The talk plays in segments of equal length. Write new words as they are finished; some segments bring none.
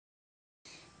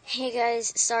Hey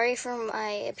guys, sorry for my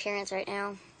appearance right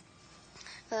now.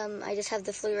 I just have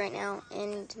the flu right now,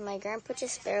 and my grandpa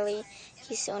just barely,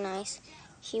 he's so nice.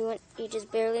 He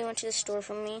just barely went to the store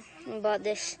for me and bought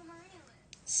this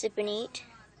Sip and Eat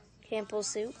Campbell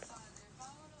soup.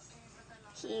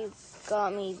 He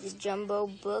got me the jumbo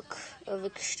book of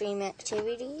extreme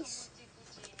activities,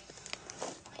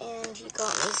 and he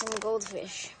got me some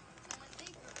goldfish.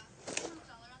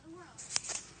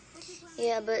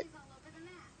 Yeah, but,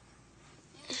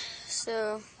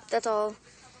 so, that's all.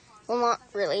 Well, not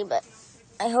really, but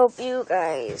I hope you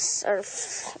guys are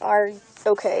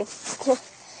okay.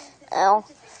 Ow.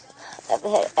 I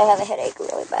have a headache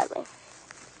really badly.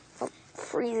 I'm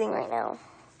freezing right now.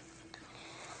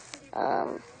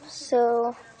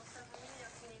 So,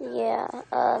 yeah,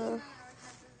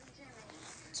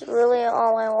 it's really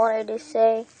all I wanted to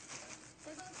say.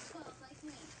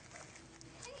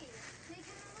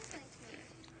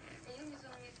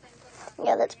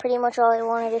 Yeah, that's pretty much all I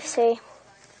wanted to say.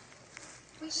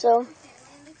 So,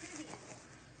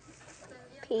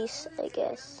 peace, I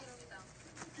guess.